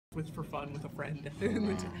with for fun with a friend. They were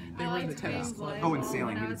in the tennis club. Oh, and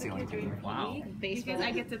sailing. We did sailing too. Wow. Because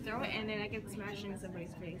I get to throw it and then I get smashed in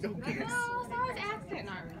somebody's face. Oh, goodness. No, that was accident.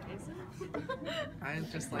 Not really. I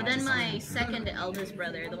just like. But then my second eldest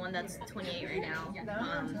brother, the one that's 28 right now,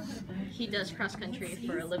 he does cross country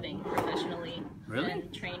for a living professionally. Really?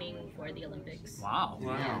 And training for the Olympics. Wow.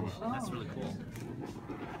 Wow. That's really cool.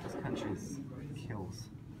 This country's kills.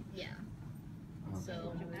 Yeah.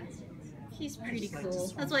 So he's pretty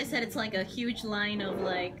cool. That's why I said it's like a huge line of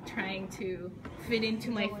like trying to fit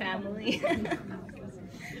into my family.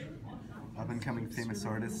 Up and coming famous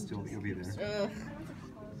artist, you'll be there.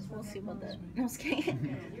 We'll see about that. No, I was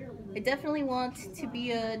kidding. I definitely want to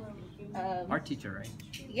be a Art teacher, right?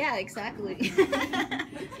 yeah, exactly.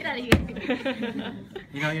 Get out of here.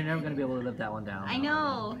 You know, you're never gonna be able to live that one down. I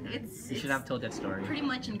know. You It's should have told that story. pretty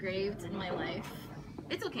much engraved in my life.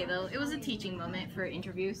 It's okay though. It was a teaching moment for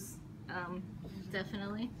interviews.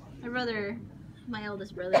 Definitely. My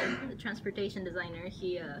eldest brother, the transportation designer,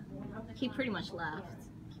 he pretty much laughed.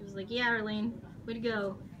 He was like, "Yeah, Arlene, way to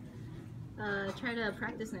go. Try to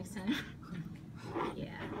practice next time." Yeah,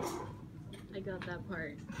 I got that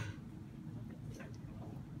part.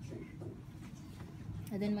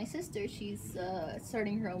 And then my sister, she's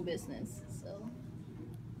starting her own business, so.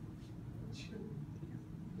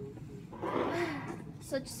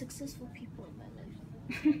 Such successful people in my life.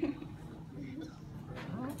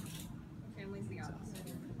 Family's the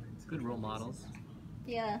opposite. Good role models.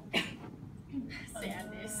 Yeah,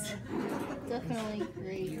 Sadness. definitely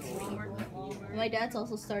great people. My dad's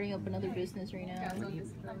also starting up another business right now.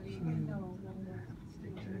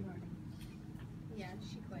 Yeah,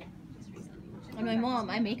 she quit just recently. And my mom,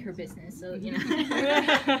 I make her business, so you know.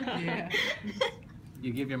 Yeah.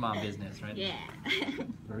 You give your mom business, right? Yeah.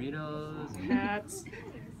 Burritos. Hats.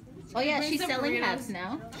 Oh yeah, Bring she's some selling burritos. hats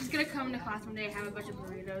now. She's gonna come to class one day and have a bunch of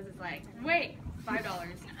burritos. It's like, wait,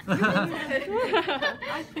 $5.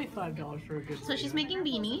 I pay $5 for a good. So she's making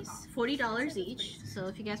beanies, $40 each. So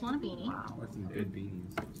if you guys want a beanie. That's some good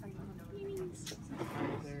beanies.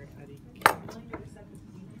 There, Eddie.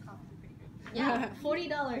 Yeah,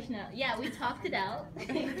 $40 now. Yeah, we talked it out. For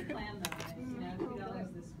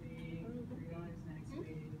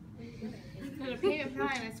the payment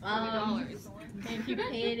plan, it's $40. And if you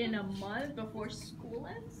pay it in a month before school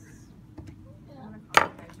ends, yeah, you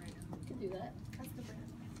could do that.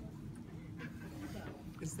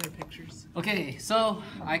 Is there pictures? Okay, so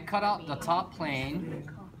I cut out the top plane.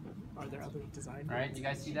 Are there other designs? Right? You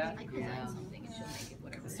guys see that? I design something and she'll make it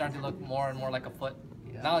whatever. It's starting to look more and more like a foot.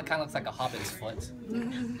 Now it kind of looks like a hobbit's foot.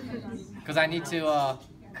 Because I need to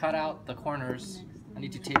cut out the corners. I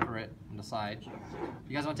need to taper it on the side.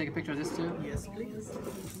 You guys want to take a picture of this too? Yes, please.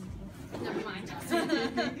 Never mind.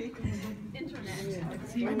 Internet.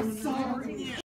 I'm sorry.